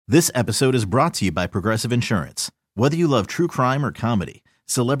This episode is brought to you by Progressive Insurance. Whether you love true crime or comedy,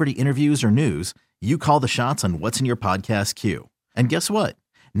 celebrity interviews or news, you call the shots on what's in your podcast queue. And guess what?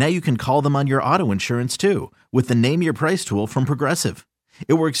 Now you can call them on your auto insurance too with the Name Your Price tool from Progressive.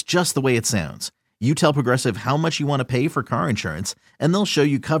 It works just the way it sounds. You tell Progressive how much you want to pay for car insurance, and they'll show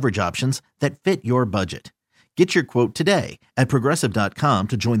you coverage options that fit your budget. Get your quote today at Progressive.com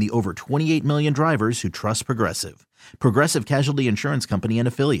to join the over 28 million drivers who trust Progressive. Progressive Casualty Insurance Company and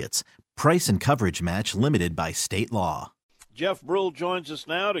Affiliates. Price and coverage match limited by state law. Jeff Bruhl joins us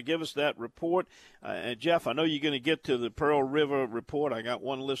now to give us that report. And Jeff, I know you're going to get to the Pearl River report. I got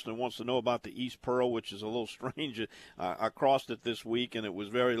one listener who wants to know about the East Pearl, which is a little strange. I crossed it this week, and it was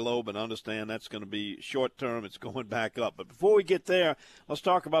very low, but understand that's going to be short-term. It's going back up. But before we get there, let's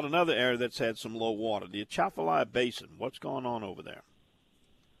talk about another area that's had some low water, the Atchafalaya Basin. What's going on over there?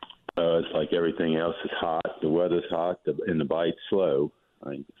 It's like everything else is hot. The weather's hot, and the bite's slow.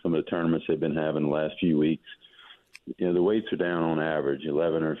 Some of the tournaments they've been having the last few weeks, the weights are down on average.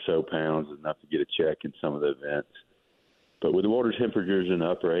 11 or so pounds is enough to get a check in some of the events. But with the water temperatures in the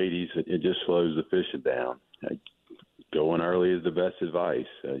upper 80s, it just slows the fishing down. Going early is the best advice.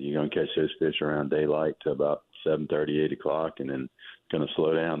 You're going to catch those fish around daylight to about 7:30, 8 o'clock, and then going to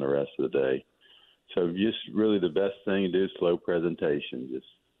slow down the rest of the day. So just really the best thing to do is slow presentation. Just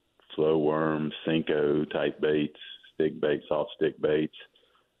slow worms, Cinco type baits, stick baits, soft stick baits.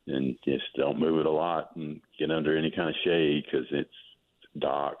 And just don't move it a lot and get under any kind of shade because it's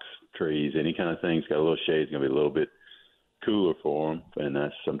docks, trees, any kind of thing's got a little shade. It's going to be a little bit cooler for them, and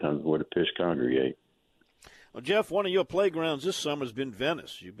that's sometimes where the fish congregate. Well, Jeff, one of your playgrounds this summer has been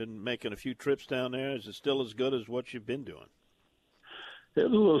Venice. You've been making a few trips down there. Is it still as good as what you've been doing? It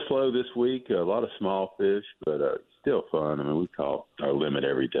was a little slow this week, a lot of small fish, but still fun. I mean, we caught our limit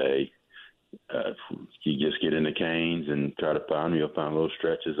every day. You just get in the canes and try to find them. You'll find little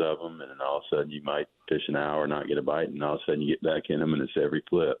stretches of them, and then all of a sudden you might fish an hour, not get a bite, and all of a sudden you get back in them, and it's every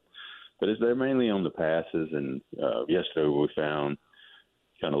flip. But they're mainly on the passes, and yesterday we found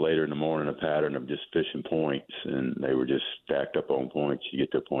kind of later in the morning a pattern of just fishing points, and they were just stacked up on points. You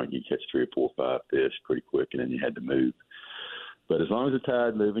get to a point, you catch 3 or 4 or 5 fish pretty quick, and then you had to move. But as long as the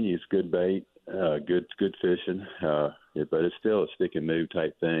tide moving, it's good bait, good fishing. But it's still a stick and move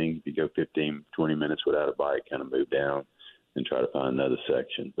type thing. If you go 15, 20 minutes without a bite, kind of move down and try to find another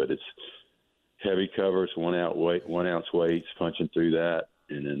section. But it's heavy covers, 1 ounce weights, punching through that.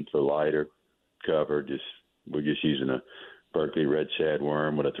 And then for lighter cover, we're just using a Berkeley Red Shad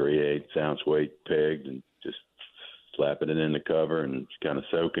Worm with a 3/8 ounce weight pegged and just slapping it in the cover and kind of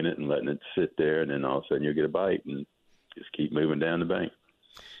soaking it and letting it sit there. And then all of a sudden you'll get a bite and just keep moving down the bank.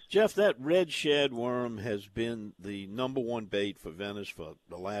 Jeff, that Red Shad Worm has been the number one bait for Venice for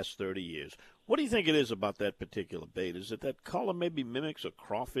the last 30 years. What do you think it is about that particular bait? Is it that color maybe mimics a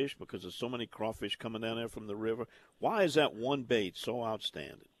crawfish because there's so many crawfish coming down there from the river? Why is that one bait so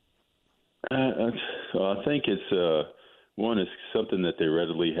outstanding? I think it's one is something that they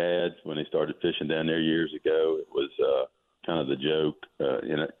readily had when they started fishing down there years ago. It was kind of the joke. I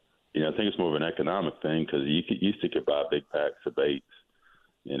think it's more of an economic thing because you used to buy big packs of baits,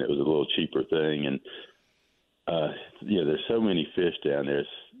 and it was a little cheaper thing. And, there's so many fish down there.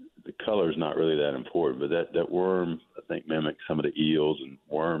 The color is not really that important, but that worm, I think, mimics some of the eels and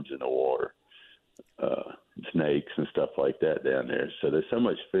worms in the water, snakes and stuff like that down there. So there's so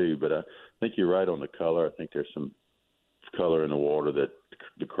much food, but I think you're right on the color. I think there's some color in the water that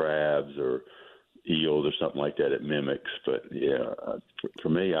the crabs or eels or something like that it mimics. But, for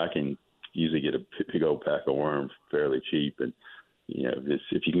me, I can usually get a big old pack of worms fairly cheap, and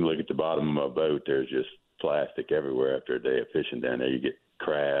if you can look at the bottom of my boat, there's just plastic everywhere after a day of fishing down there. You get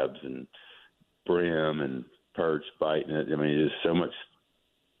crabs and brim and perch biting it. I mean, there's so much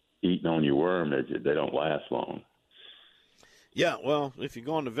eating on your worm that they don't last long. Yeah, well, if you're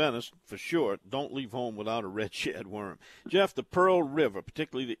going to Venice, for sure, don't leave home without a Red Shad Worm. Jeff, the Pearl River,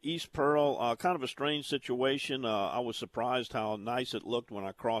 particularly the East Pearl, kind of a strange situation. I was surprised how nice it looked when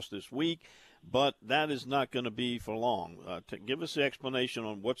I crossed this week, but that is not going to be for long. Give us the explanation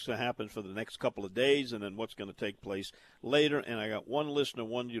on what's going to happen for the next couple of days and then what's going to take place later. And I got one listener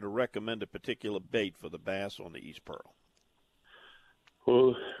wanting you to recommend a particular bait for the bass on the East Pearl.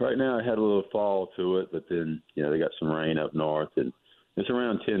 Well, right now I had a little fall to it, but then, they got some rain up north, and it's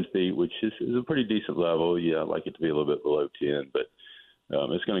around 10 feet, which is a pretty decent level. Yeah, I'd like it to be a little bit below 10, but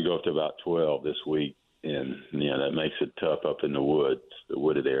it's going to go up to about 12 this week, and, that makes it tough up in the woods, the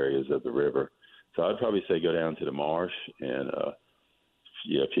wooded areas of the river. So I'd probably say go down to the marsh, and,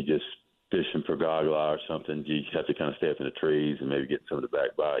 if you're just fishing for goggle eye or something, you have to kind of stay up in the trees and maybe get some of the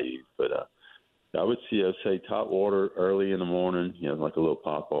back bayou. But I would say top water early in the morning, like a little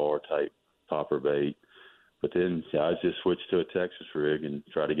popper type popper bait. But then I just switched to a Texas rig and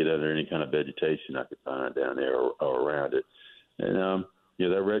try to get under any kind of vegetation I could find down there or around it. And,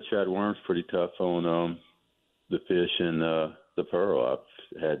 that red shad worm's pretty tough on the fish and the pearl.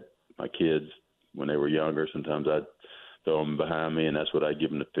 I've had my kids when they were younger. Sometimes I'd throw them behind me, and that's what I'd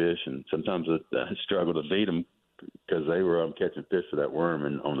give them to fish. And sometimes I struggled to beat them because they were catching fish for that worm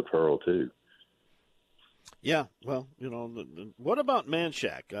and on the pearl too. Yeah, well, what about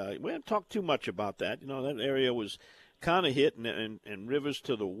Manchac? We haven't talked too much about that. That area was kind of hit, and rivers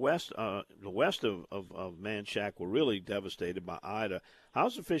to the west of Manchac were really devastated by Ida.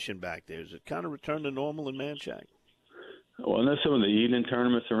 How's the fishing back there? Is it kind of returned to normal in Manchac? Well, I know some of the evening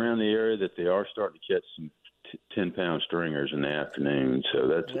tournaments around the area that they are starting to catch some 10-pound stringers in the afternoon, so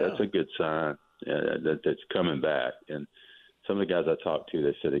that's a good sign that's coming back. And some of the guys I talked to,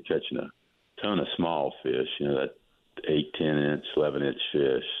 they said they're catching a ton of small fish, that 8, 10-inch, 11-inch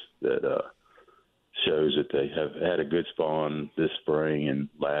fish that shows that they have had a good spawn this spring and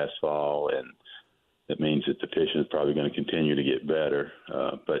last fall, and that means that the fishing is probably going to continue to get better.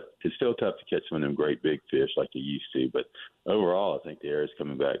 But it's still tough to catch some of them great big fish like you used to. But overall, I think the area's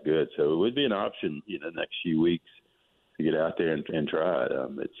coming back good. So it would be an option, the next few weeks to get out there and try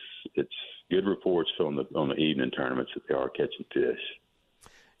it. It's good reports on the evening tournaments that they are catching fish.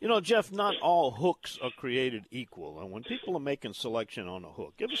 Jeff, not all hooks are created equal. And when people are making selection on a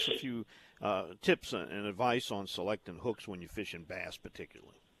hook, give us a few tips and advice on selecting hooks when you're fishing bass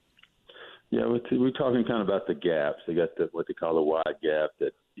particularly. Yeah, we're talking kind of about the gaps. They got what they call the wide gap,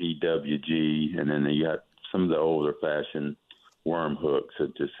 that EWG, and then you got some of the older-fashioned worm hooks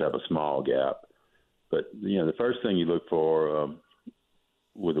that just have a small gap. But, the first thing you look for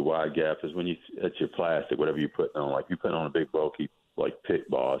with a wide gap is when it's your plastic, whatever you're putting on. Like you're putting on a big bulky, like pick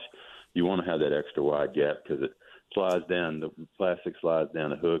boss, you want to have that extra wide gap because it slides down, the plastic slides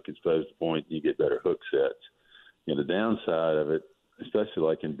down the hook, exposes the point, and you get better hook sets. The downside of it, especially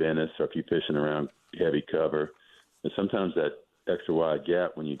like in Venice or if you're fishing around heavy cover, and sometimes that extra wide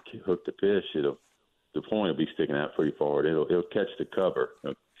gap, when you hook the fish, the point will be sticking out pretty forward. It'll catch the cover,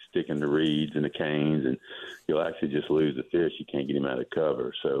 stick in the reeds and the canes, and you'll actually just lose the fish. You can't get him out of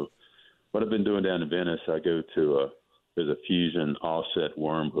cover. So what I've been doing down in Venice, I go to there's a fusion offset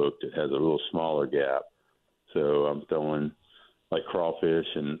worm hook that has a little smaller gap. So I'm throwing like crawfish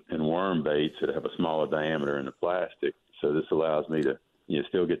and worm baits that have a smaller diameter in the plastic. So this allows me to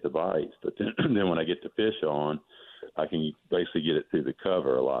still get the bites. But then when I get the fish on, I can basically get it through the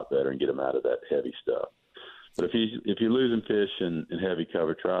cover a lot better and get them out of that heavy stuff. But if you're losing fish in heavy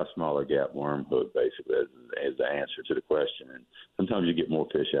cover, try a smaller gap worm hook basically as the answer to the question. And sometimes you get more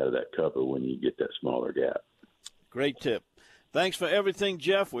fish out of that cover when you get that smaller gap. Great tip. Thanks for everything,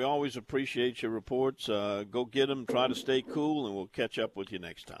 Jeff. We always appreciate your reports. Go get them. Try to stay cool, and we'll catch up with you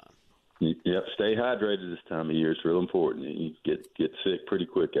next time. Yep, stay hydrated this time of year. It's real important. You get sick pretty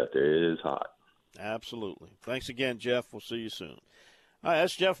quick out there. It is hot. Absolutely. Thanks again, Jeff. We'll see you soon. All right,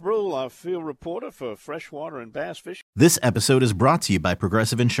 that's Jeff Bruhl, our field reporter for freshwater and bass fishing. This episode is brought to you by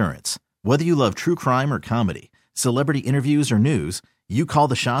Progressive Insurance. Whether you love true crime or comedy, celebrity interviews or news, you call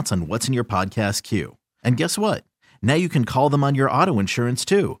the shots on what's in your podcast queue. And guess what? Now you can call them on your auto insurance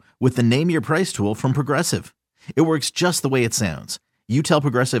too with the Name Your Price tool from Progressive. It works just the way it sounds. You tell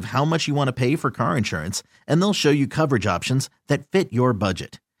Progressive how much you want to pay for car insurance, and they'll show you coverage options that fit your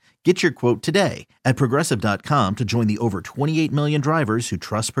budget. Get your quote today at Progressive.com to join the over 28 million drivers who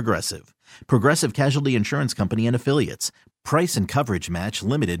trust Progressive. Progressive Casualty Insurance Company and Affiliates. Price and coverage match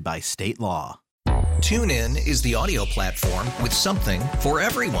limited by state law. TuneIn is the audio platform with something for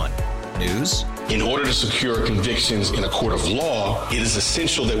everyone. News. In order to secure convictions in a court of law, it is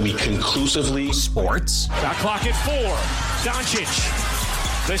essential that we conclusively. Sports. Shot clock at 4.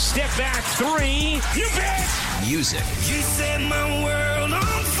 Doncic. The step back 3. You bet. Music. You set my world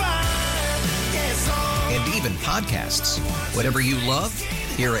on fire. Yes, and even podcasts. Whatever you love,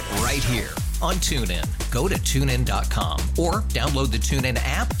 hear it right here on TuneIn. Go to TuneIn.com or download the TuneIn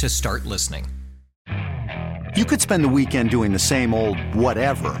app to start listening. You could spend the weekend doing the same old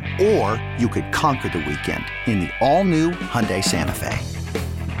whatever, or you could conquer the weekend in the all-new Hyundai Santa Fe.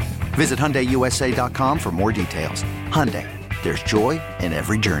 Visit HyundaiUSA.com for more details. Hyundai, there's joy in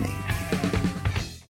every journey.